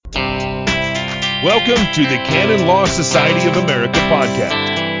Welcome to the Canon Law Society of America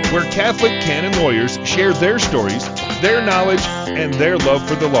podcast, where Catholic canon lawyers share their stories, their knowledge, and their love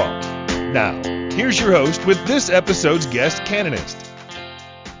for the law. Now, here's your host with this episode's guest canonist.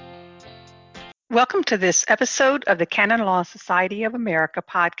 Welcome to this episode of the Canon Law Society of America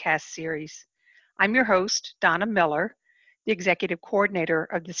podcast series. I'm your host, Donna Miller, the Executive Coordinator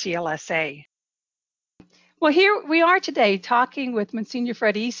of the CLSA. Well, here we are today talking with Monsignor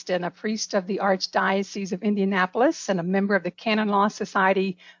Fred Easton, a priest of the Archdiocese of Indianapolis and a member of the Canon Law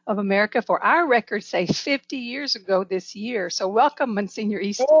Society of America for our records, say 50 years ago this year. So welcome, Monsignor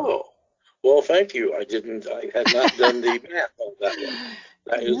Easton. Oh, well, thank you. I had not done the math on that one.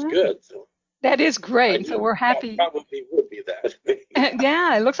 That is good. So that is great. So we're happy. Probably would be that.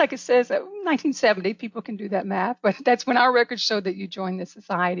 Yeah, it looks like it says 1970. People can do that math, but that's when our records show that you joined the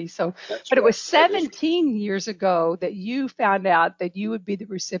society. So, That's but right. It was 17 years ago that you found out that you would be the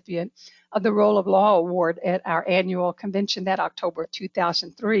recipient of the Role of Law Award at our annual convention that October of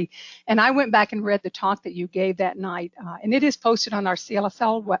 2003. And I went back and read the talk that you gave that night, and it is posted on our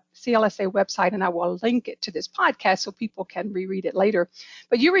CLSA website, and I will link it to this podcast so people can reread it later.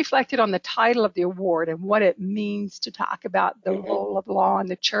 But you reflected on the title of the award and what it means to talk about the role of law in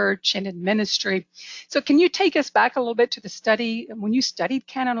the church and in ministry. So can you take us back a little bit to the study, when you studied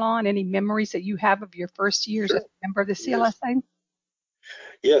canon law, and any memories that you have of your first years as a member of the CLSA?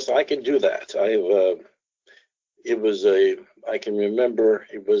 Yes, I can do that. I can remember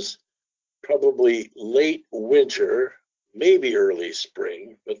it was probably late winter, maybe early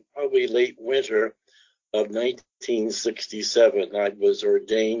spring, but probably late winter of 1967. I was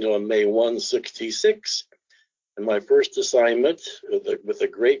ordained on May 1, 1966, and my first assignment with a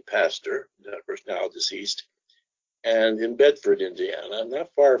great pastor, of course now deceased, and in Bedford, Indiana, not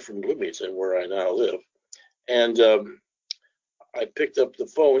far from Bloomington, where I now live. And I picked up the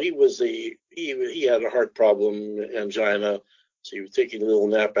phone. He had a heart problem, angina, so he was taking a little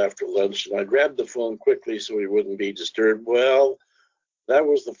nap after lunch, and I grabbed the phone quickly so he wouldn't be disturbed. Well, that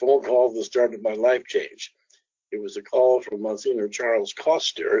was the phone call that started my life change. It was a call from Monsignor Charles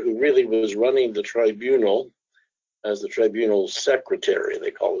Coster, who really was running the tribunal as the tribunal's secretary.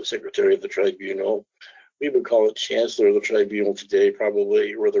 They call it secretary of the tribunal. We would call it chancellor of the tribunal today,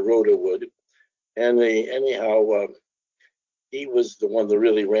 probably, or the Rota would. And he was the one that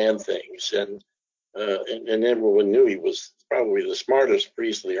really ran things, and everyone knew he was probably the smartest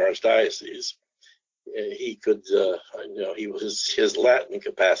priest in the archdiocese. He could, his Latin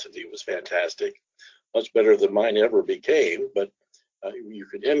capacity was fantastic, much better than mine ever became, but you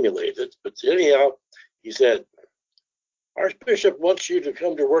could emulate it. But anyhow, he said, Archbishop wants you to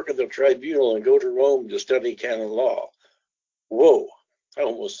come to work at the tribunal and go to Rome to study canon law. Whoa, I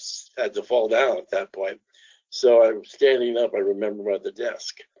almost had to fall down at that point. So I was standing up, I remember, by the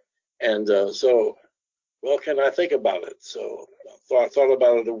desk. And well, can I think about it? So I thought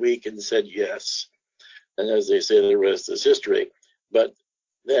about it a week and said yes. And as they say, the rest is history. But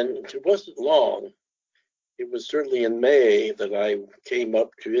then it wasn't long. It was certainly in May that I came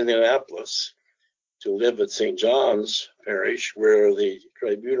up to Indianapolis to live at St. John's Parish, where the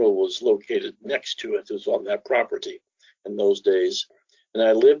tribunal was located next to it. It was on that property in those days. And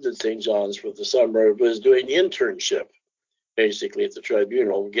I lived at St. John's for the summer. I was doing internship, basically, at the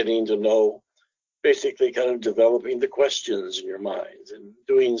tribunal, getting to know, basically kind of developing the questions in your mind and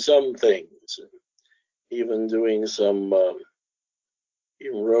doing some things, and even doing some,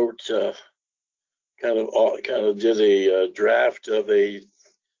 even wrote, kind of did a draft of a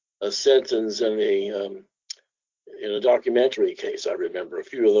sentence in a documentary case. I remember a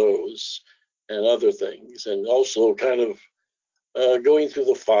few of those and other things, and also kind of going through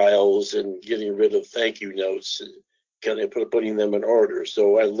the files and getting rid of thank you notes and kind of putting them in order.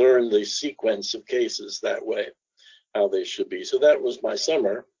 So I learned the sequence of cases that way, how they should be. So that was my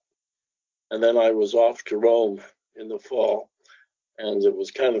summer. And then I was off to Rome in the fall. And it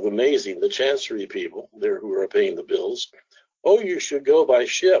was kind of amazing. The chancery people there who were paying the bills, oh, you should go by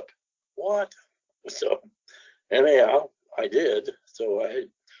ship. What? So anyhow, I did. So I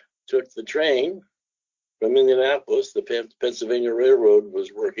took the train from Indianapolis. The Pennsylvania Railroad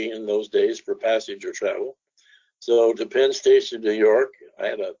was working in those days for passenger travel. So to Penn Station, New York, I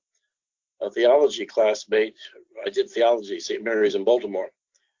had a theology classmate. I did theology at St. Mary's in Baltimore.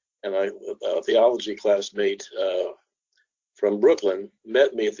 And a theology classmate from Brooklyn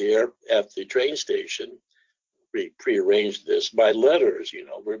met me at the train station. We prearranged this by letters,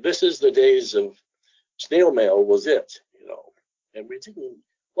 where this is the days of snail mail was it, and we didn't.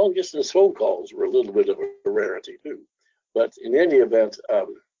 Long distance phone calls were a little bit of a rarity too. But in any event,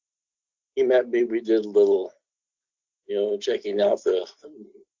 he met me. We did a little, checking out the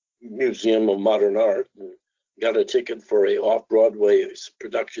Museum of Modern Art and got a ticket for a off-Broadway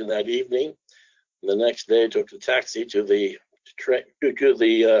production that evening. The next day, took the taxi to the ship,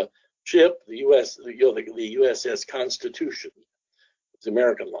 the USS Constitution. It's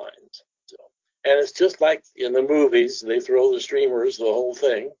American Lines. So, and it's just like in the movies, they throw the streamers, the whole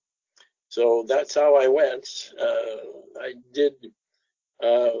thing. So that's how I went. I did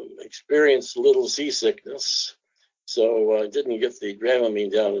experience a little seasickness, so I didn't get the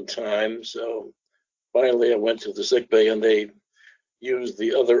Dramamine down in time. So finally, I went to the sick bay, and they used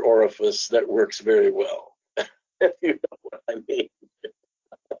the other orifice that works very well. If you know what I mean.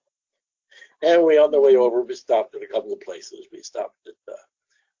 And on the way over, we stopped at a couple of places. We stopped at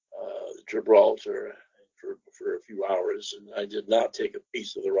Gibraltar for a few hours, and I did not take a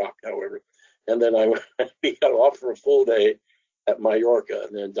piece of the rock, however. And then we got off for a full day at Mallorca,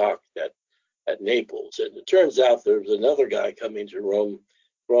 and then docked at Naples. And it turns out there was another guy coming to Rome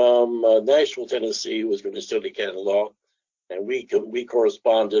from Nashville, Tennessee, who was going to study canon law, and we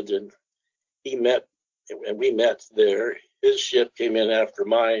corresponded, and we met there. His ship came in after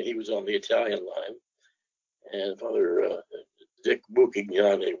mine. He was on the Italian line, and Father Dick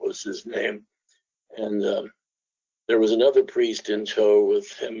Buchignani was his name. And there was another priest in tow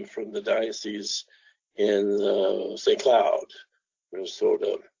with him from the diocese in St. Cloud,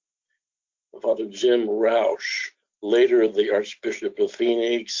 Minnesota, Father Jim Roush, later the Archbishop of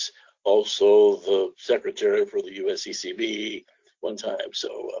Phoenix, also the secretary for the USCCB one time.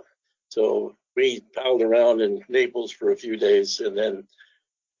 So we palled around in Naples for a few days and then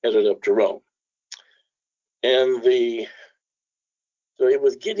headed up to Rome. And so it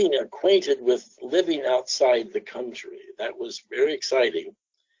was getting acquainted with living outside the country. That was very exciting.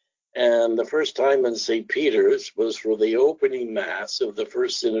 And the first time in St. Peter's was for the opening mass of the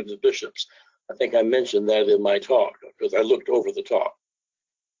First Synod of Bishops. I think I mentioned that in my talk because I looked over the talk.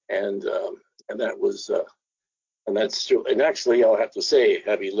 And that was, and that's true. And actually, I'll have to say,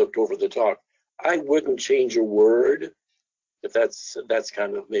 having looked over the talk, I wouldn't change a word, if that's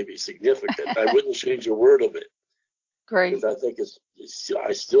kind of maybe significant. I wouldn't change a word of it. Great. Because I think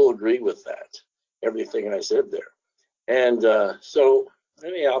I still agree with that, everything I said there. And so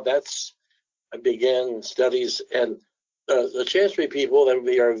anyhow, I began studies, and the chancery people, that would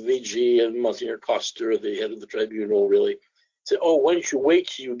be our VG and Monsignor Coster, the head of the tribunal, really said, "Oh, why don't you wait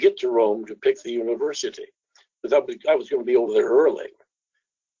till you get to Rome to pick the university?" Because I was going to be over there early.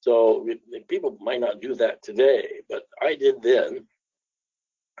 So people might not do that today, but I did then.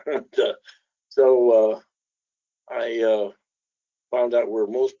 And, so I found out where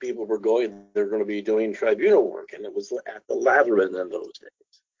most people were going. They're going to be doing tribunal work, and it was at the Lateran in those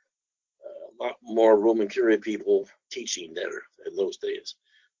days. A lot more Roman Curia people teaching there in those days.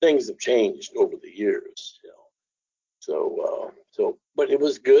 Things have changed over the years, you know. So, but it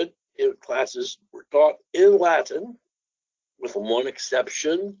was good. Classes were taught in Latin, with one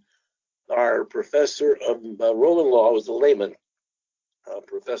exception. Our professor of Roman law was a layman,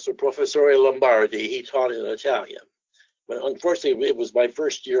 Professore Lombardi. He taught in Italian. But unfortunately, it was my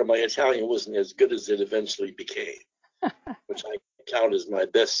first year. My Italian wasn't as good as it eventually became, which I count as my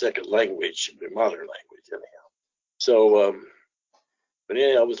best second language, modern language, anyhow. So, but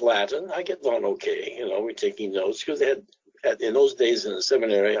anyhow, it was Latin. I get on okay, you know, we're taking notes because they had in those days in the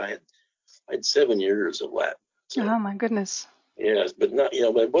seminary, I had 7 years of Latin. So, Oh my goodness. yes, but not, you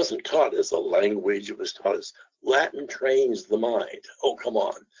know, but it wasn't taught as a language. It was taught as Latin trains the mind. Oh, come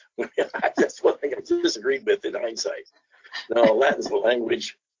on. That's one thing I disagreed with in hindsight. No, Latin's the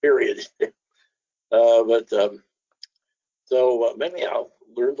language, period. So anyhow,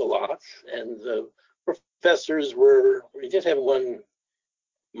 learned a lot, and professors we did have one,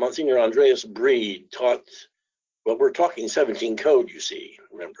 Monsignor Andreas Breed taught, well, we're talking 17 code, you see,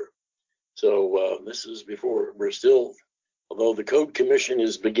 remember. So this is before, we're still, although the Code Commission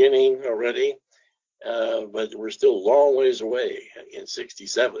is beginning already, but we're still a long ways away in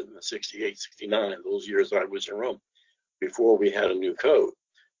 67, 68, 69, those years I was in Rome, before we had a new code.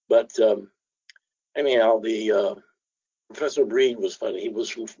 But anyhow, the Professor Breed was funny. He was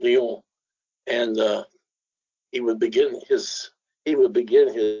from Lyon, and he would begin his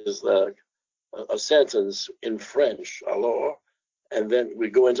a sentence in French, alors, and then we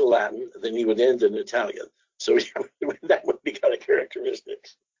go into Latin. Then he would end in Italian. So that would be kind of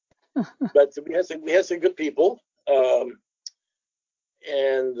characteristics. But we had some good people. And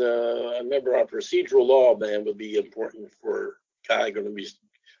I remember our procedural law man would be important for Kai, because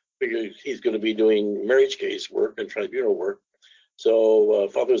he's going to be doing marriage case work and tribunal work. So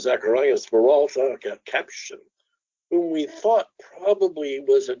Father Zacharias Peralta, Capuchin, whom we thought probably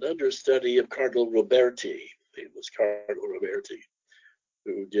was an understudy of Cardinal Roberti. It was Cardinal Roberti.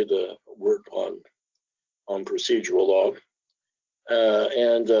 who did work on procedural law,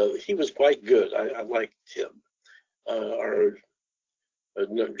 and he was quite good. I liked him. Our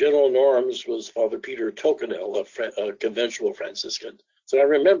general norms was Father Peter Tocanel, a conventual Franciscan. So I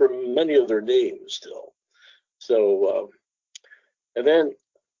remember many of their names still. So, and then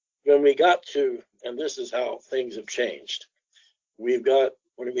when we got to, and this is how things have changed, when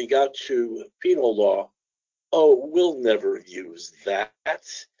we got to penal law, oh, we'll never use that.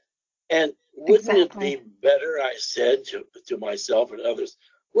 And wouldn't it be better, I said to myself and others,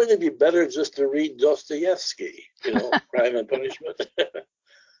 wouldn't it be better just to read Dostoevsky, Crime and Punishment?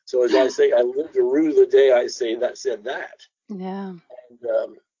 So as I say, I live to rue the day I said that. Yeah.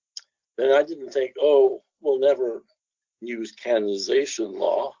 And then I didn't think, oh, we'll never use canonization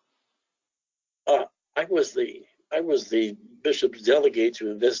law. I was the bishop's delegate to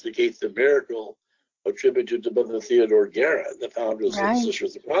investigate the miracle attributed to Mother Theodore Guerin, the founders of the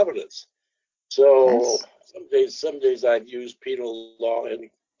Sisters of Providence. So some days I've used penal law and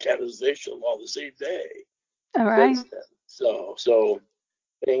canonization law the same day. All right. So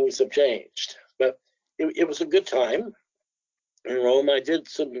things have changed, but it was a good time in Rome. I did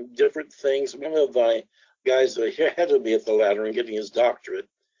some different things. One of my guys ahead of me at the Lateran getting his doctorate,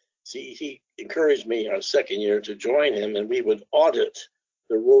 he encouraged me our second year to join him, and we would audit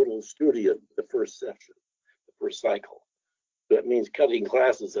the Rodal Studium, the first session, the first cycle. That means cutting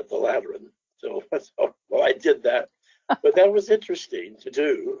classes at the Lateran. So I did that, but that was interesting to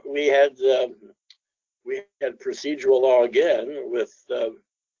do. We had procedural law again with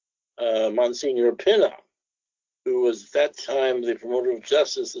Monsignor Pinna, who was at that time the promoter of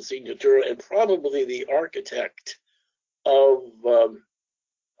justice, the signatura, and probably the architect of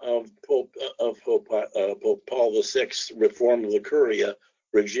Pope Paul VI's reform of the Curia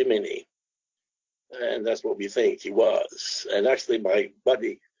Regimini, and that's what we think he was. And actually, my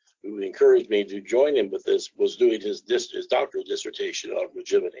buddy who encouraged me to join him with this was doing his doctoral dissertation on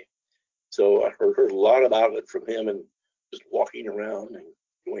Regimini. So I heard a lot about it from him, and just walking around and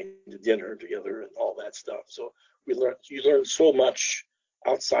going to dinner together and all that stuff. So you learn so much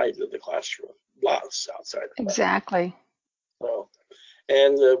outside of the classroom, lots outside. Exactly. So,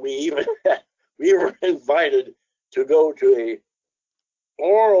 and we were invited to go to a live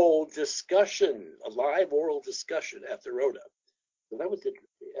oral discussion at the Rhoda. So that was interesting.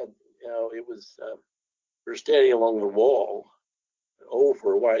 And, it was we're standing along the wall,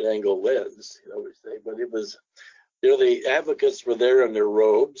 for a wide-angle lens, we say, but it was, the advocates were there in their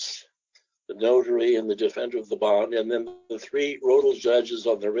robes, the notary and the defender of the bond, and then the three Rodal judges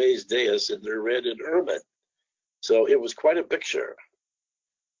on the raised dais in their red and ermine. So it was quite a picture.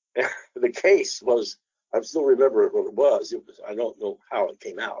 The case was, I still remember what it was. I don't know how it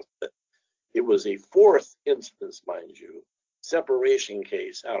came out, but it was a fourth instance, mind you, separation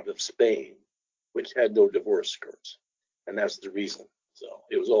case out of Spain, which had no divorce courts. And that's the reason. So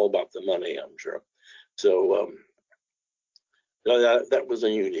it was all about the money, I'm sure. So that was a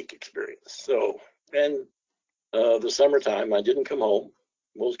unique experience. So, and the summertime, I didn't come home.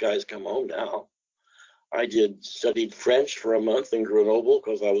 Most guys come home now. I studied French for a month in Grenoble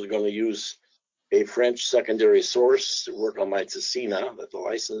because I was going to use a French secondary source to work on my Ticina, that's the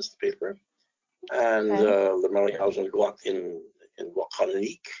licensed paper. And Le Mariage en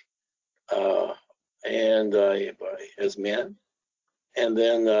Guadeloupe, and as men. And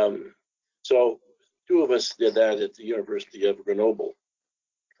then, so two of us did that at the University of Grenoble.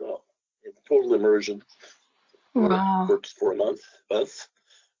 So total immersion for a month,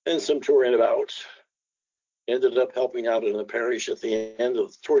 and some touring about. Ended up helping out in a parish towards the end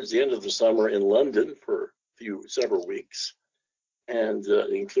of the summer in London for several weeks, and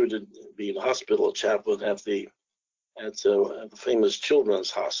included being a hospital chaplain at the famous children's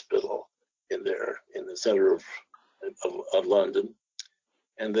hospital in the center of London,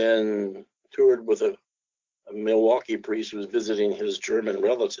 and then toured with a Milwaukee priest who was visiting his German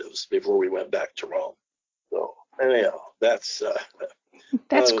relatives before we went back to Rome. So anyhow, that's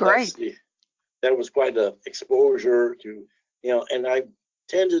great. That was quite an exposure to, and I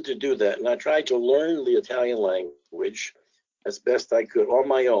tended to do that. And I tried to learn the Italian language as best I could on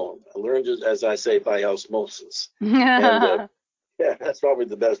my own. I learned it, as I say, by osmosis. And that's probably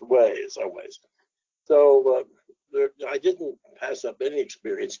the best way in some ways. So I didn't pass up any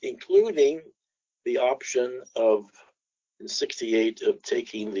experience, including the option of, in '68, of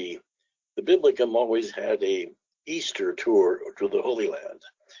taking the Biblicum always had a Easter tour to the Holy Land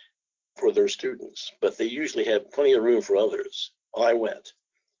for their students, but they usually had plenty of room for others. I went,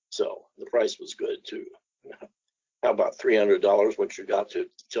 so the price was good too. How about $300 once you got to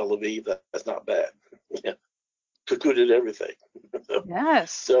Tel Aviv? That's not bad. concluded everything.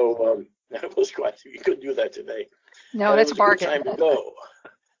 Yes. So that was quite. You couldn't do that today. No, And that's it a was a good bargain. time to go.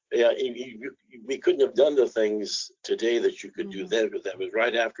 Yeah, we couldn't have done the things today that you could do then, because that was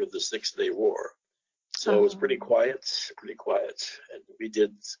right after the 6-Day War. So it was pretty quiet, and we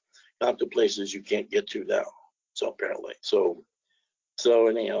got to places you can't get to now. So apparently, so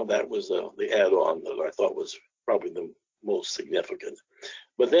anyhow, that was the add-on that I thought was probably the most significant.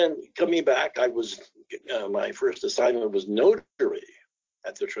 But then coming back, I was my first assignment was notary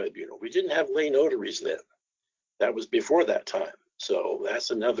at the tribunal. We didn't have lay notaries then. That was before that time. So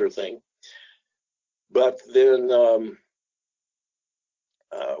that's another thing. But then,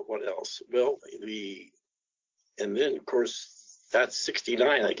 what else? Well, and then of course that's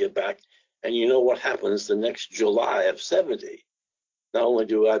 69. I get back, and you know what happens the next July of 70? Not only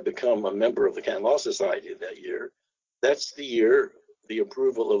do I become a member of the Canon Law Society that year, that's the year the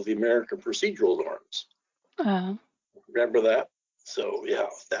approval of the American Procedural Norms. Remember that? So yeah,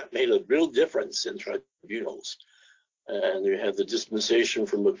 that made a real difference in tribunals. And you had the dispensation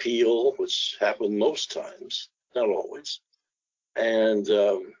from appeal, which happened most times, not always. And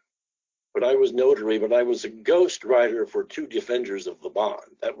but I was notary, but I was a ghost writer for 2 defenders of the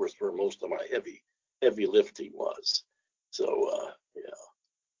bond. That was where most of my heavy lifting was. So yeah.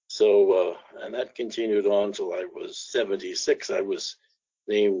 So and that continued on until I was 76. I was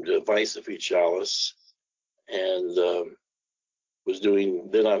named vice officialis, and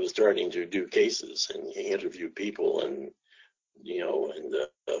then I was starting to do cases and interview people, and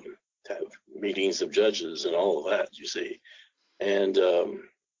have meetings of judges and all of that, you see. And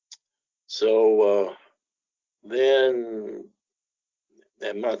so then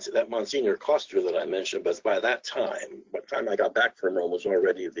that Monsignor Coster that I mentioned, but by the time I got back from Rome, was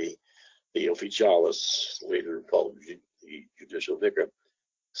already the officialis, later called the judicial vicar.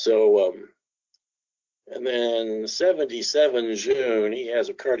 So and then 77 June, he has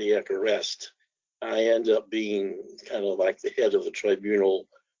a cardiac arrest. I end up being kind of like the head of the tribunal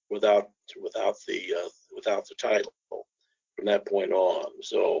without the title from that point on.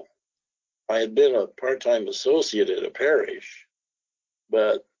 So I had been a part-time associate at a parish,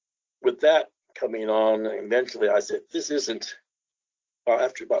 but with that coming on, eventually I said, this isn't.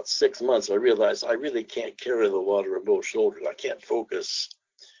 After about 6 months, I realized I really can't carry the water on both shoulders. I can't focus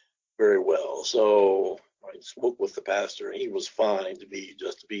very well. So I spoke with the pastor, and he was fine to be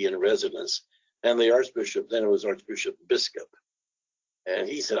in residence. And the Archbishop, then it was Archbishop Biscop, and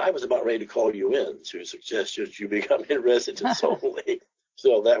he said, I was about ready to call you in to suggest that you become in residence only.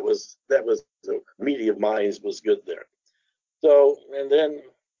 So that was the meeting of minds was good there. So and then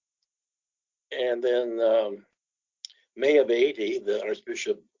May of 80, the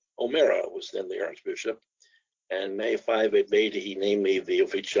Archbishop O'Mara was then the Archbishop, and May 5 of 80, he named me the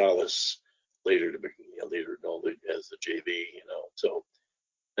officialis, later known as the JV. So.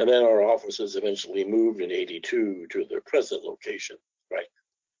 And then our offices eventually moved in 82 to their present location, right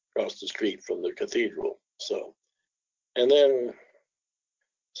across the street from the cathedral. So, and then,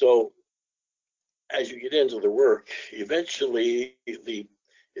 so as you get into the work, eventually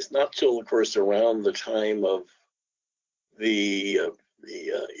it's not till, of course, around the time of the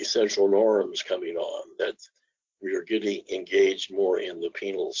essential norms coming on that we are getting engaged more in the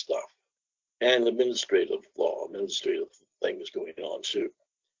penal stuff and administrative things going on too.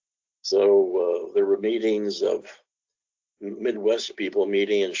 So there were meetings of Midwest people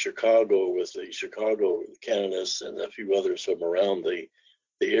meeting in Chicago with the Chicago canonists and a few others from around the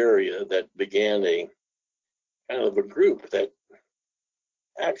area that began a kind of a group that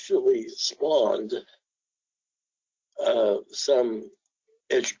actually spawned some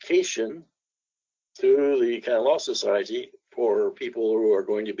education through the Canon Law Society for people who are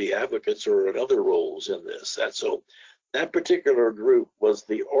going to be advocates or in other roles in this. That particular group was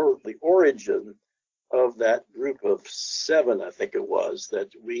the origin of that group of 7, I think it was, that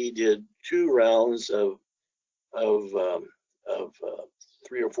we did 2 rounds of 3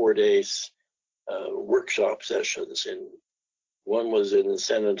 or 4 days workshop sessions. And one was in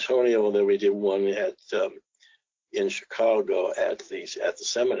San Antonio, and then we did one in Chicago at the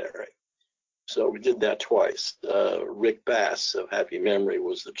seminary. So we did that twice. Rick Bass of Happy Memory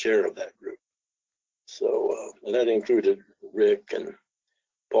was the chair of that group. So and that included Rick, and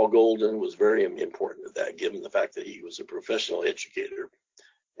Paul Golden was very important to that, given the fact that he was a professional educator.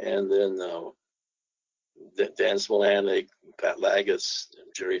 And then Dan Smolanek, Pat Lagus,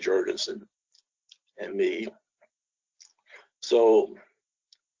 and Jerry Jorgensen, and me. So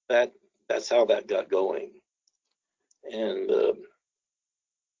that's how that got going. And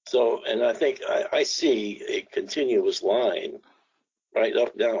and I think I see a continuous line right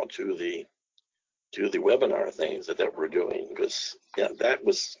up now to the to the webinar things that we're doing, because that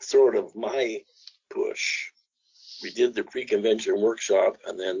was sort of my push. We did the pre-convention workshop,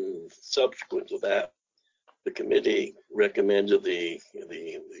 and then subsequent to that, the committee recommended the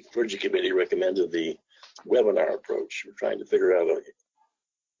Clergy Committee recommended the webinar approach. We're trying to figure out a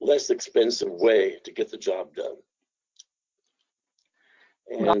less expensive way to get the job done.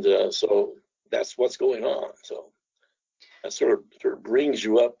 And so that's what's going on. So that sort of brings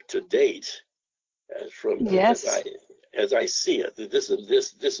you up to date as I see it. This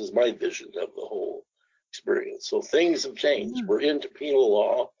is my vision of the whole experience. So things have changed. We're into penal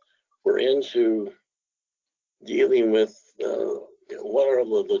law. We're into dealing with what are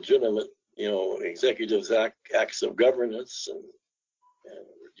the legitimate, executive acts of governance, and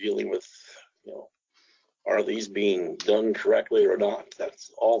we're dealing with, are these being done correctly or not?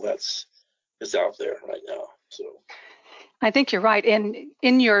 That's all that's out there right now. So I think you're right. And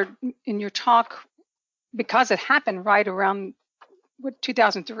in your talk, because it happened right around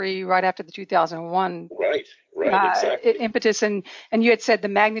 2003, right after the 2001 exactly. impetus, and you had said the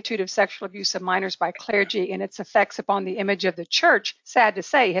magnitude of sexual abuse of minors by clergy and its effects upon the image of the church, sad to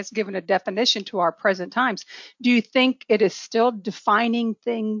say, has given a definition to our present times. Do you think it is still defining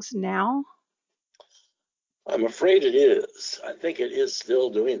things now? I'm afraid it is. I think it is still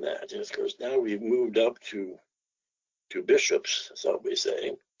doing that. And of course, now we've moved up to bishops, so we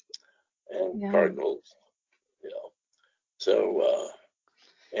say, and cardinals. So,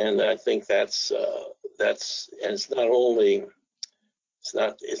 and I think that's and it's not only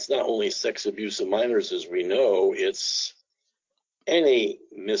sex abuse of minors, as we know. It's any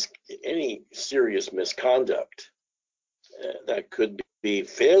serious misconduct that could be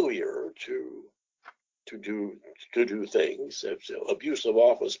failure to do things. Abuse of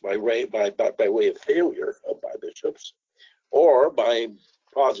office by way of failure by bishops, or by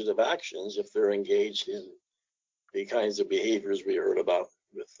positive actions if they're engaged in the kinds of behaviors we heard about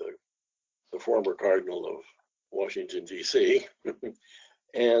with the former Cardinal of Washington, D.C. But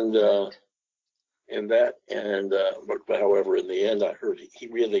however, in the end, I heard he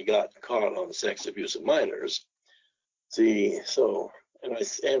really got caught on sex abuse of minors.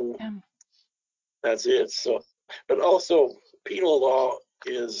 That's it. So, but also penal law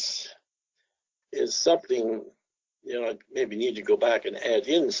is something, I maybe need to go back and add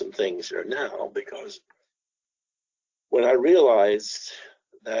in some things here now, because when I realized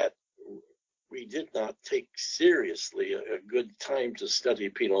that we did not take seriously a good time to study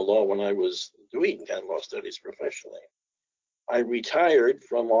penal law when I was doing canon law studies professionally, I retired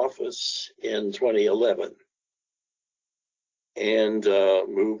from office in 2011 and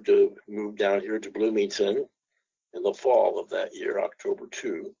moved down here to Bloomington in the fall of that year, October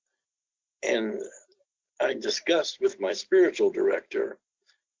 2. And I discussed with my spiritual director,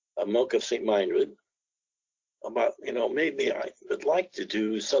 a monk of St. Mindred, about, maybe I would like to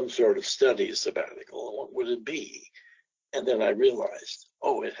do some sort of study sabbatical. What would it be? And then I realized,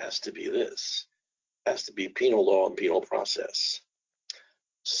 it has to be this. It has to be penal law and penal process.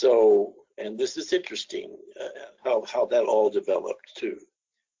 So, and this is interesting, how that all developed too.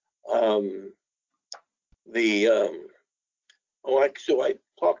 So I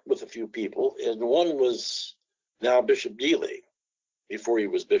talked with a few people, and one was now Bishop Dealey, before he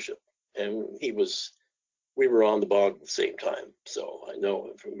was bishop, and we were on the bog at the same time, so I know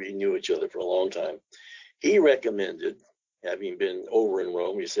him. We knew each other for a long time. He recommended, having been over in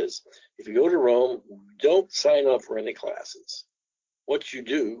Rome, he says, if you go to Rome, don't sign up for any classes. What you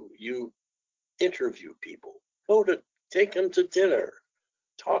do, you interview people. Take them to dinner,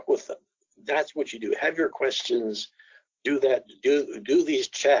 talk with them. That's what you do. Have your questions, do that, do these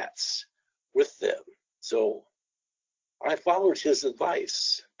chats with them. So I followed his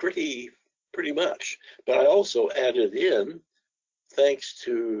advice pretty much, but I also added in, thanks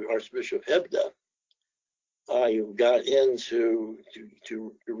to Archbishop Hebda, I got into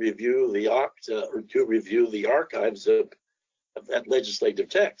to review the archives of that legislative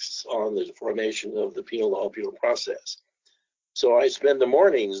texts on the formation of the penal law penal process. So I spend the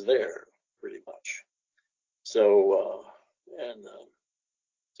mornings there pretty much. So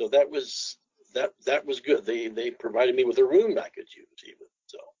so that was good. They provided me with a room I could use even.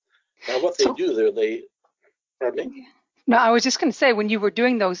 So now what they do there, pardon me? No, I was just going to say, when you were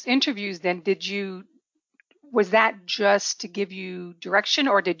doing those interviews, then was that just to give you direction,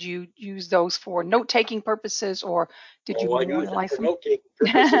 or did you use those for note-taking purposes, or did you I used it for note-taking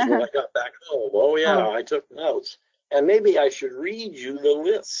purposes when I got back home. I took notes. And maybe I should read you the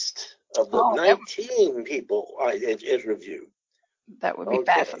list of the 19 people I interviewed. That would be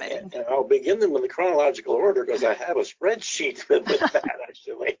fascinating. And I'll begin them in the chronological order, because I have a spreadsheet with that,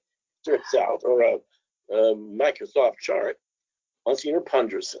 actually. turns out, or a Microsoft chart. Monsignor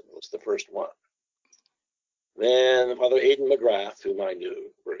Punderson was the first one. Then Father Aidan McGrath, whom I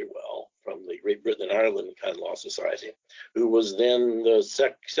knew very well from the Great Britain and Ireland Canon Law Society, who was then the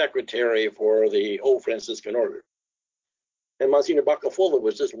secretary for the whole Franciscan Order. And Monsignor Baccafola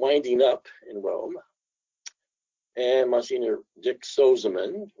was just winding up in Rome. And Monsignor Dick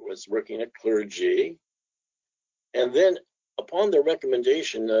Sozeman was working at Clergy. And then, upon the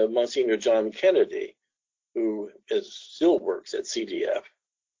recommendation of Monsignor John Kennedy, who still works at CDF,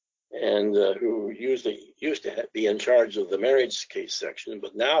 and who used to be in charge of the marriage case section,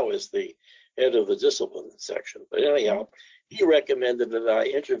 but now is the head of the discipline section. But anyhow, he recommended that I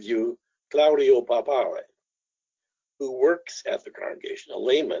interview Claudio Papale, who works at the congregation, a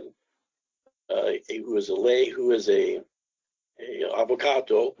layman, who is a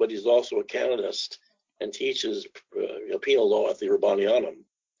avvocato, but he's also a canonist and teaches penal law at the Urbanianum.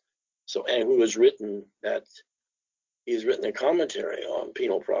 So, and who has written he's written a commentary on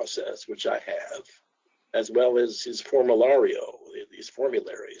penal process, which I have, as well as his formulario, these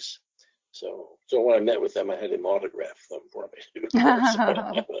formularies. So when I met with them, I had him autograph them for me.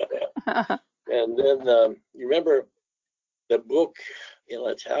 And then you remember the book in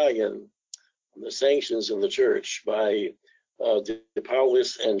Italian, The Sanctions in the Church, by De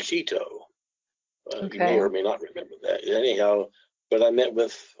Paulis and Cito. You may or may not remember that. Anyhow, but I met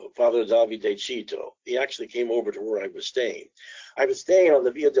with Father Davide Cito. He actually came over to where I was staying. I was staying on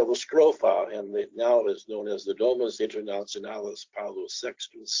the Via della Scrofa, and now is known as the Domus Internationalis Paulus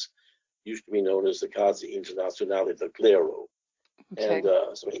Sextus, used to be known as the Casa Internazionale del Clero. Okay.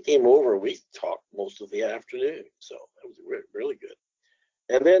 And so he came over, and we talked most of the afternoon. So it was really good.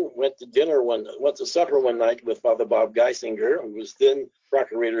 And then went to supper one night with Father Bob Geisinger, who was then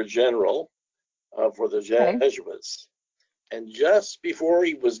Procurator General for the Jesuits. And just before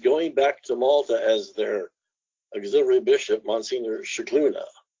he was going back to Malta as their auxiliary bishop, Monsignor Scicluna,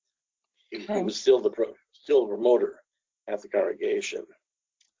 he was still the promoter at the congregation.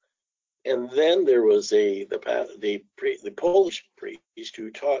 And then there was the Polish priest who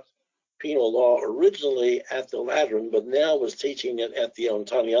taught penal law originally at the Lateran, but now was teaching it at the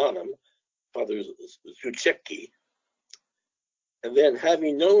Antonianum, Father Zuchecki. And then,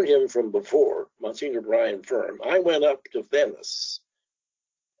 having known him from before, Monsignor Brian Firm, I went up to Venice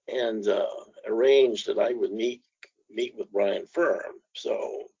and arranged that I would meet with Brian Firm.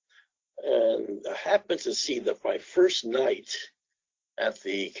 So, and I happened to see that my first night at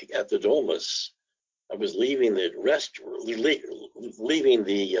the Domus, I was leaving the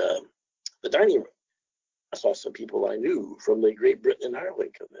dining room. I saw some people I knew from the Great Britain and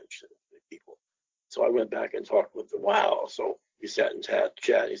Ireland Convention people. So I went back and talked with them. Wow. So we sat and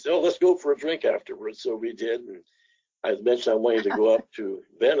chat. He said, "Oh, let's go for a drink afterwards." So we did. And I mentioned I wanted to go up to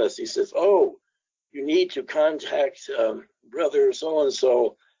Venice. He says, "Oh, you need to contact Brother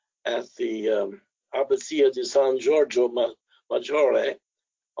so-and-so at the Abbazia di San Giorgio Maggiore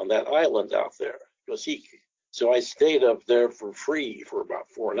on that island out there." So I stayed up there for free for about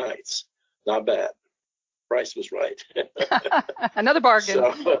 4 nights. Not bad. Price was right. Another bargain.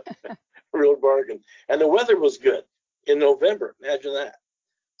 So, real bargain. And the weather was good in November. Imagine that.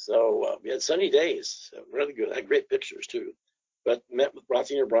 So we had sunny days. Really good. I had great pictures too. But met with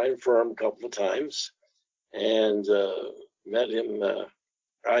Monsignor Brian Firm a couple of times, and met him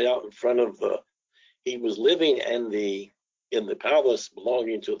right out in front of he was living in the palace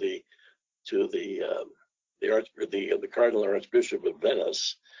belonging to the Cardinal Archbishop of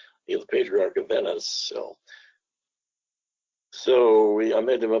Venice, the Patriarch of Venice. So I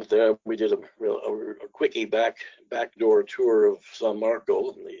met him up there. We did a quickie backdoor tour of San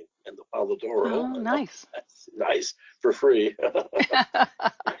Marco and the Palladoro. Oh, nice. That's nice for free.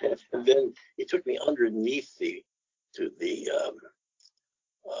 And then he took me underneath the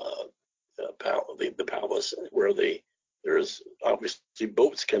palace where there's obviously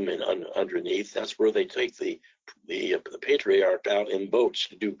boats come in underneath. That's where they take the patriarch out in boats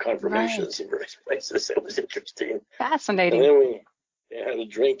to do confirmations in various places. It was interesting. Fascinating. And then we had a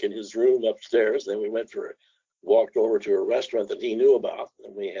drink in his room upstairs. Then we walked over to a restaurant that he knew about,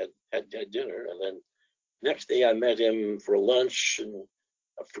 and we had dinner. And then next day I met him for lunch and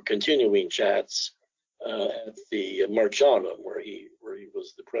for continuing chats at the Marcianum, where he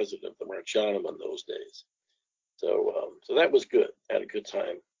was the president of the Marcianum in those days. So that was good. Had a good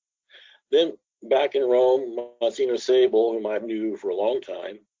time. Then back in Rome, Monsignor Sable, whom I knew for a long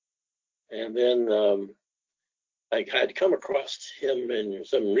time, and then I had come across him in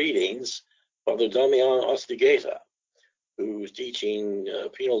some readings, Father Damian Ostigata, who was teaching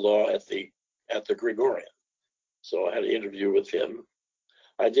penal law at the Gregorian. So I had an interview with him.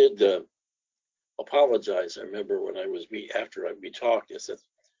 I did apologize. I remember when after we talked, I said,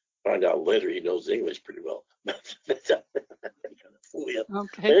 find out later he knows English pretty well. Kind of fool you.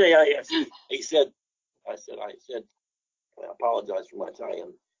 Okay. But anyway, he said, I apologize for my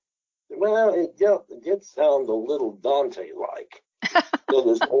Italian. Well, it did sound a little Dante-like. So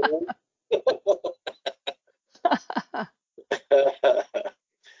there's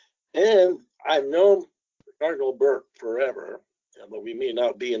and I've known Cardinal Burke forever, but we may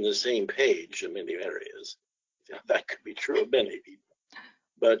not be in the same page in many areas. That could be true of many people.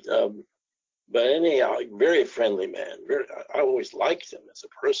 But anyhow, very friendly man. I always liked him as a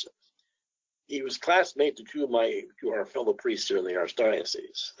person. He was classmate to two of our fellow priests here in the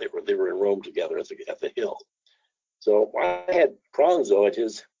Archdiocese. They were in Rome together at the Hill. So I had Pranzo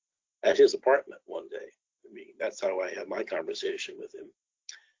at his apartment one day. I mean, that's how I had my conversation with him.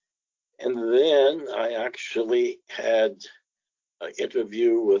 And then I actually had an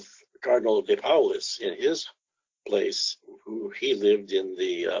interview with Cardinal De Paolis in his place, who he lived in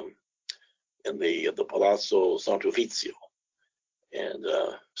the Palazzo Sant'Uffizio.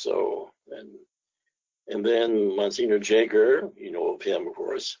 And then Monsignor Jaeger, you know of him, of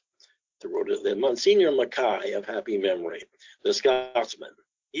course, then Monsignor Mackay of happy memory, the Scotsman.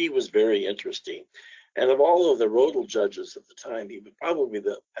 He was very interesting. And of all of the rodal judges at the time, he would probably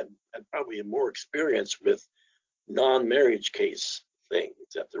had probably more experience with non-marriage case things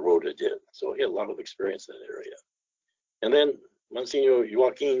that the Rota did. So he had a lot of experience in that area. And then Monsignor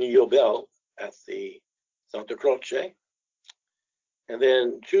Joaquin Yobel at the Santa Croce. And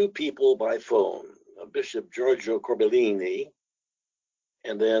then two people by phone, Bishop Giorgio Corbellini,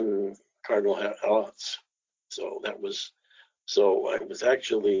 and then Cardinal Halotz. So I was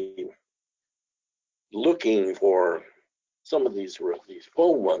actually looking for some of these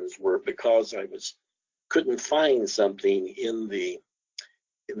phone ones were because I couldn't find something in the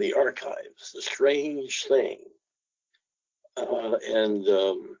archives. A strange thing, and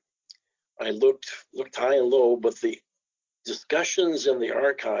I looked high and low, but the discussions in the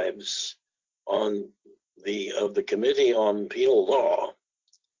archives on the Committee on Penal Law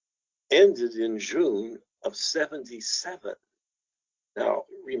ended in June of '77. Now,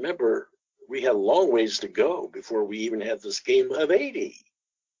 remember, we had a long ways to go before we even had the scheme of '80.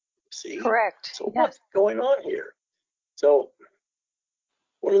 See? Correct. So Yes. what's going on here? So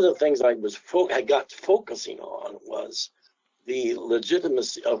one of the things I got focusing on was the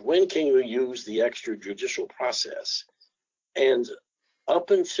legitimacy of when can you use the extrajudicial process. And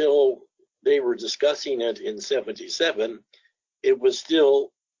up until they were discussing it in '77, it was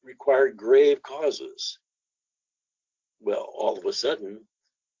still required grave causes. Well, all of a sudden,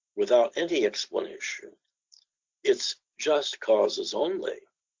 without any explanation, it's just causes only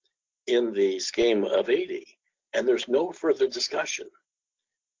in the scheme of '80, and there's no further discussion.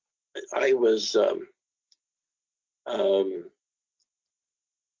 I was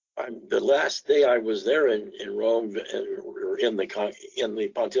the last day I was there in Rome, in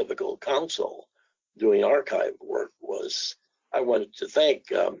the Pontifical Council, doing archive work, I wanted to thank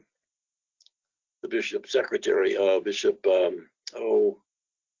the Bishop Secretary, Bishop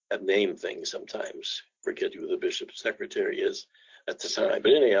I've named things sometimes, forget who the Bishop Secretary is at the time.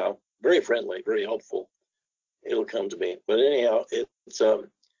 But anyhow, very friendly, very helpful. It'll come to me. But anyhow,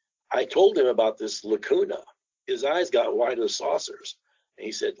 I told him about this lacuna. His eyes got wide as saucers. And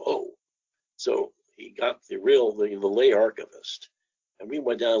he said, oh. So he got the lay archivist. And we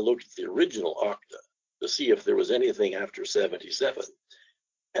went down and looked at the original Acta to see if there was anything after '77.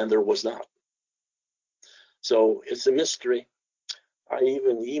 And there was not. So it's a mystery. I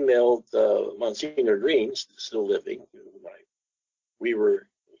even emailed Monsignor Green, still living.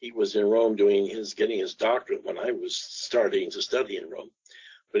 He was in Rome getting his doctorate when I was starting to study in Rome.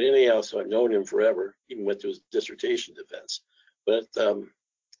 But anyhow, so I've known him forever. Even went to his dissertation defense. But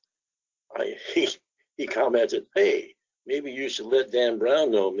he commented, "Hey, maybe you should let Dan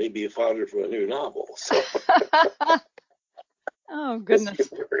Brown know. Maybe a fodder for a new novel." So. Oh goodness.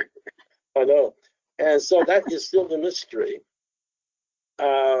 I know, and so that is still the mystery.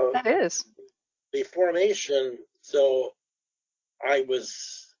 That is the formation. So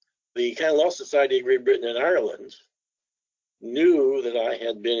the Canon Law Society of Great Britain and Ireland knew that I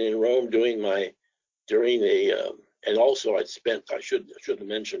had been in Rome and also I should have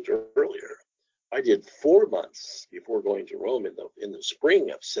mentioned earlier, I did 4 months before going to Rome in the spring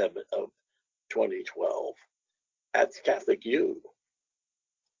of 2012 at Catholic U.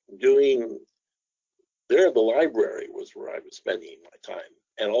 The library was where I was spending my time,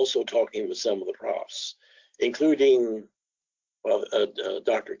 and also talking with some of the profs, including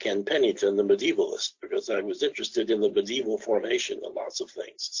Dr. Ken Pennington, the medievalist, because I was interested in the medieval formation of lots of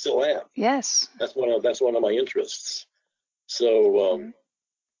things. Still am. Yes. That's one of my interests. So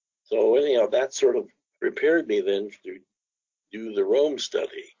anyhow, that sort of prepared me then to do the Rome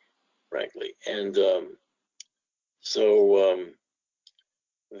study, frankly, and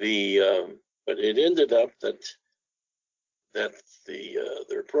but it ended up that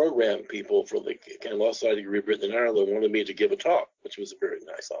their program people for the Canon Law Society of Great Britain and Ireland wanted me to give a talk, which was a very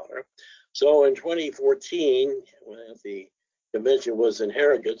nice honor. So in 2014, when the convention was in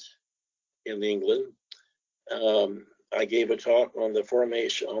Harrogate in England, I gave a talk on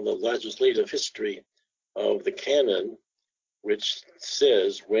the legislative history of the canon, which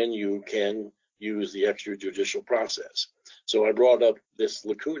says when you can use the extrajudicial process. So I brought up this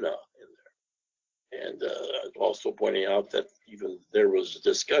lacuna in there, and also pointing out that even there was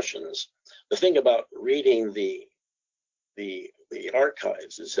discussions. The thing about reading the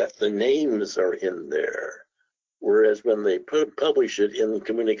archives is that the names are in there, whereas when they publish it in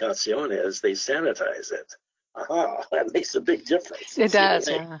Comunicaciones, they sanitize it. Aha, that makes a big difference. It does,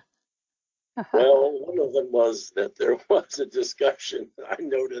 yeah. Well, one of them was that there was a discussion. I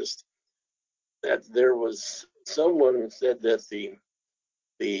noticed that there was someone who said that the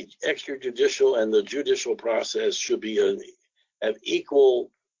extrajudicial and the judicial process should be have equal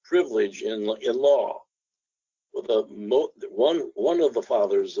privilege in law. Well, one of the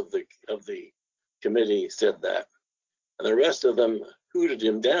fathers of the committee said that, and the rest of them hooted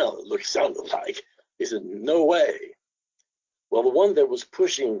him down. It sounded like he said, "No way." Well, the one that was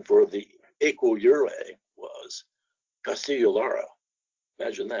pushing for the equal jure was Castillo Lara.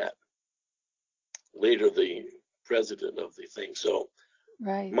 Imagine that. Later, the president of the thing. So,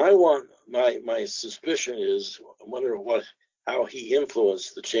 right. My suspicion is, I wonder how he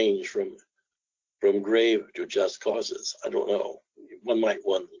influenced the change from grave to just causes. I don't know. One might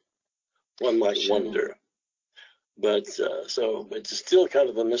wonder. But so it's still kind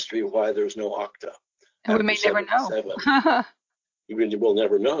of a mystery why there's no octa. And we may never know. You really will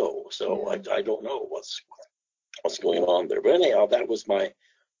never know. So yeah. I don't know what's going on there. But anyhow, that was my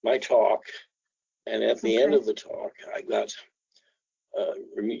talk. And at the end of the talk, I got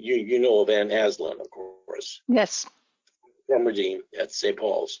you know Van Aslan, of course. Yes. From Redeem at St.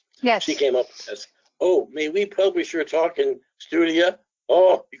 Paul's. Yes. She came up and said, "Oh, may we publish your talk in studio?"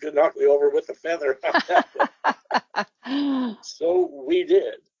 Oh, you could knock me over with a feather. So we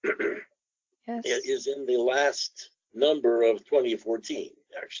did. Yes. It is in the last number of 2014,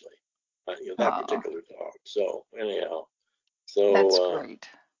 actually. That particular talk. So anyhow, that's great.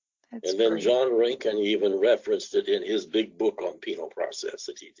 And then John Rankin even referenced it in his big book on penal process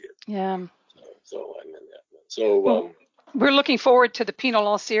that he did. Yeah. So I'm in that. So we're looking forward to the penal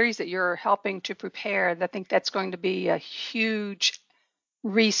law series that you're helping to prepare. I think that's going to be a huge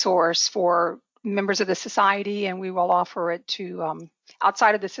resource for members of the society, and we will offer it to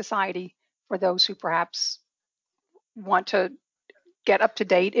outside of the society for those who perhaps want to get up to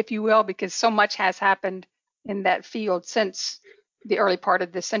date, if you will, because so much has happened in that field since the early part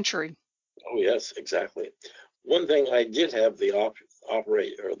of this century. Oh, yes, exactly. One thing I did have the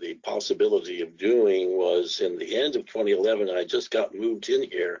the possibility of doing was in the end of 2011, I just got moved in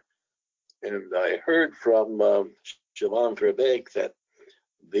here, and I heard from Siobhan Trebek that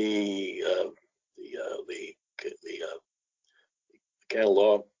the Canon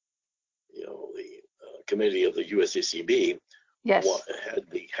Law, the committee of the USACB, yes,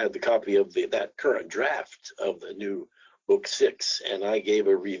 had the copy of that current draft of the new Book 6, and I gave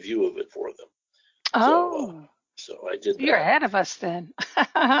a review of it for them. Oh, so I did that. You're ahead of us then.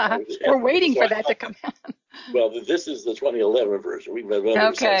 We're waiting for that to come out. Well, this is the 2011 version. We've had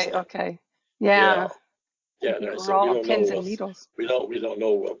others. Okay. Yeah. No, we're so all we don't pins know and needles. We don't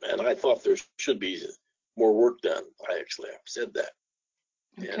know, and I thought there should be more work done. I actually have said that.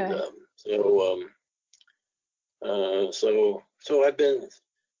 Okay. And so I've been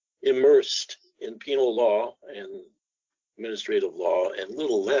immersed in penal law and administrative law, and a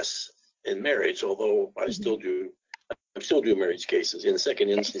little less in marriage, although I still do marriage cases in second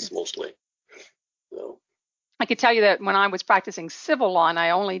instance mostly. So I could tell you that when I was practicing civil law, and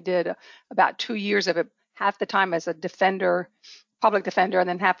I only did about 2 years of it, half the time as a defender, public defender, and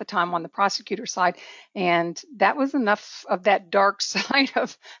then half the time on the prosecutor side. And that was enough of that dark side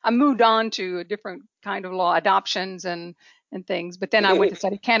of, I moved on to a different kind of law, adoptions and things. But then I went to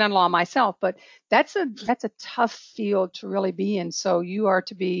study canon law myself. But that's a tough field to really be in. So you are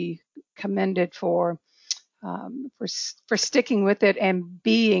to be commended for sticking with it and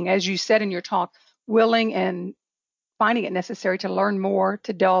being, as you said in your talk, willing and finding it necessary to learn more,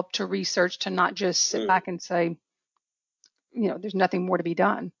 to delve, to research, to not just sit back and say, there's nothing more to be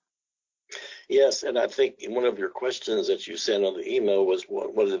done. Yes, and I think one of your questions that you sent on the email was,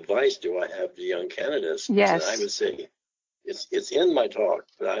 what advice do I have to young candidates? Yes. And I would say it's in my talk,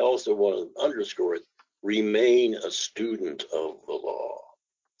 but I also want to underscore it: remain a student of the law.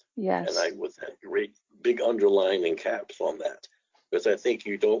 Yes. And I with that great big underline in caps on that, because I think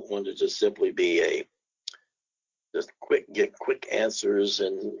you don't want to just simply be get quick answers,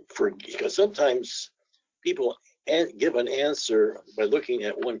 because sometimes people give an answer by looking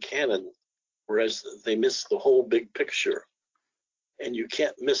at one canon, whereas they miss the whole big picture. And you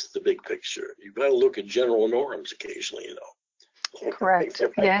can't miss the big picture. You've got to look at general norms occasionally, Correct.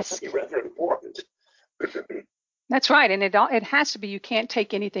 Yes. Rather important. That's right, and it has to be. You can't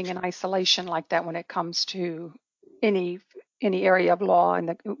take anything in isolation like that when it comes to any area of law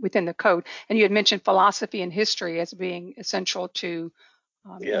within the code. And you had mentioned philosophy and history as being essential to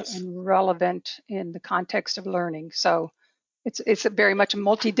yes. and relevant in the context of learning. So it's a very much a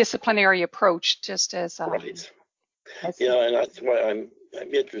multidisciplinary approach, just as right. And that's why I'm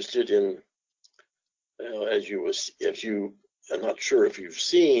interested in, I'm not sure if you've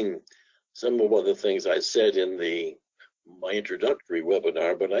seen some of the things I said in my introductory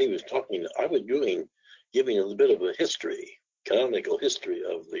webinar, but I was giving a little bit of a canonical history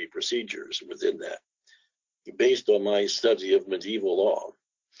of the procedures within that, based on my study of medieval law.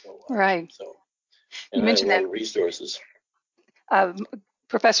 Right. And you mentioned I have a lot of resources.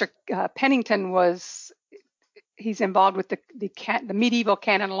 Professor Pennington he's involved with the Medieval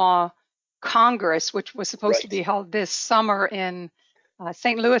Canon Law Congress, which was supposed to be held this summer in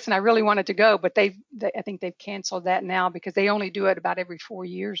St. Louis, and I really wanted to go, but I think they've canceled that now because they only do it about every 4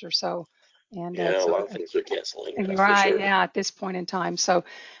 years or so. And a lot of things are canceling. Right, sure. Yeah, at this point in time. So,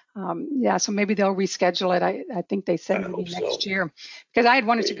 so maybe they'll reschedule it. I think they said maybe next year, because I had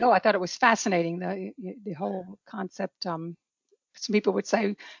wanted to go. I thought it was fascinating, the whole concept. Some people would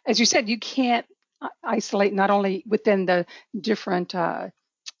say, as you said, you can't isolate not only within the different,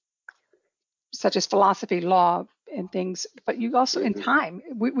 such as philosophy, law, and things, but you also in time.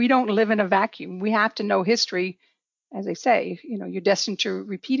 We don't live in a vacuum. We have to know history. As they say, you're destined to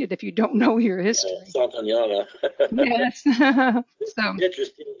repeat it if you don't know your history. Santayana. Yes. So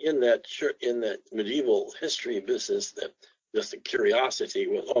interesting in that medieval history business, that just a curiosity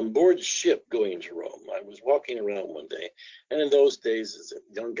was on board ship going to Rome. I was walking around one day, and in those days, as a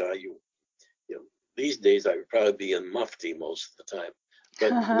young guy, these days I would probably be in mufti most of the time.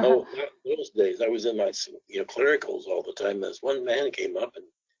 But no, not those days. I was in my clericals all the time. As one man came up and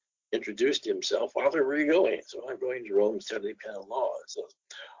introduced himself. Father, where are you going? So I'm going to Rome to study canon law. So,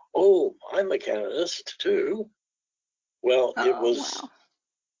 I'm a canonist too. Well, it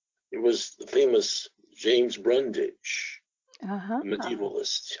was the famous James Brundage,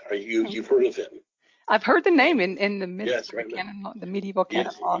 medievalist. You've heard of him? I've heard the name in the the medieval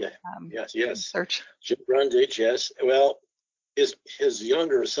canon law research. Jim Brundage, yes. Well, his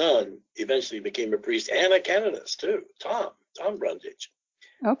younger son eventually became a priest and a canonist too. Tom Brundage.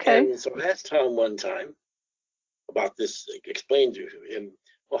 Okay. And so I asked Tom one time about this, explained to him,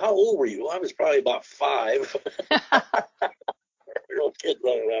 well, how old were you? Well, I was probably about 5. Little kid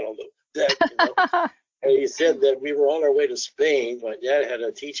running around on the deck, And he said that we were on our way to Spain. My dad had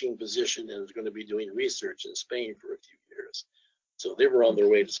a teaching position and was going to be doing research in Spain for a few years. So they were on their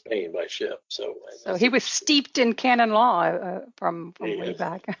way to Spain by ship. So he was steeped in canon law from way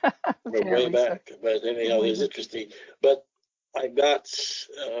back. Way back. But anyhow, it's interesting. But I got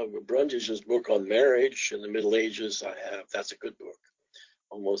Brundage's book on marriage in the Middle Ages. That's a good book,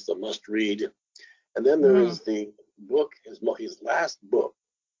 almost a must read. And then there is the book, his last book,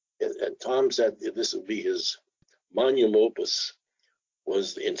 and Tom said this would be his magnum opus,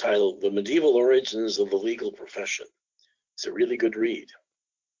 was entitled The Medieval Origins of the Legal Profession. It's a really good read.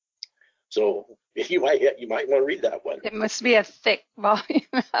 So you might want to read that one. It must be a thick volume.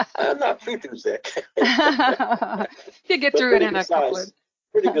 Not too thick. You get through it in a couple of...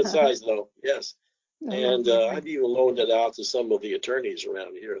 Pretty good size, though. Yes. And I've even loaned it out to some of the attorneys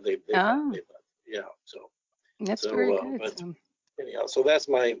around here. So that's very good. But anyhow, so that's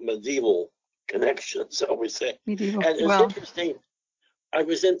my medieval connection, shall we say? Medieval. And it's interesting. I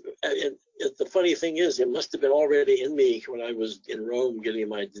was the funny thing is, it must have been already in me when I was in Rome getting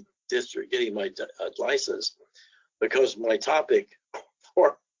my license, because my topic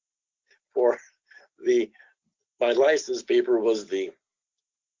for my license paper was the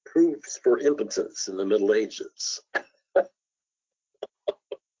proofs for impotence in the Middle Ages.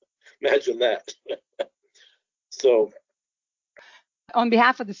 Imagine that. So, on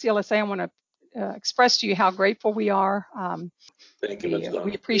behalf of the CLSA, I want to express to you how grateful we are. Thank you,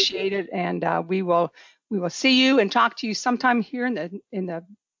 we appreciate it, and we will we will see you and talk to you sometime here in the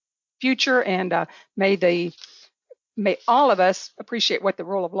future. And may all of us appreciate what the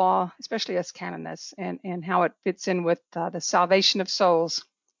rule of law, especially us canonists, and how it fits in with the salvation of souls.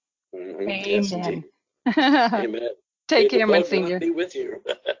 Mm-hmm. Amen. Yes, indeed. Amen. Take care, May the Monsignor. Lord be with you.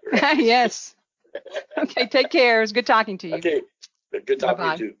 Yes. Okay, take care. It was good talking to you. Okay. Good talking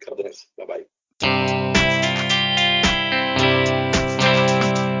Bye-bye. to you too. God bless. Bye-bye.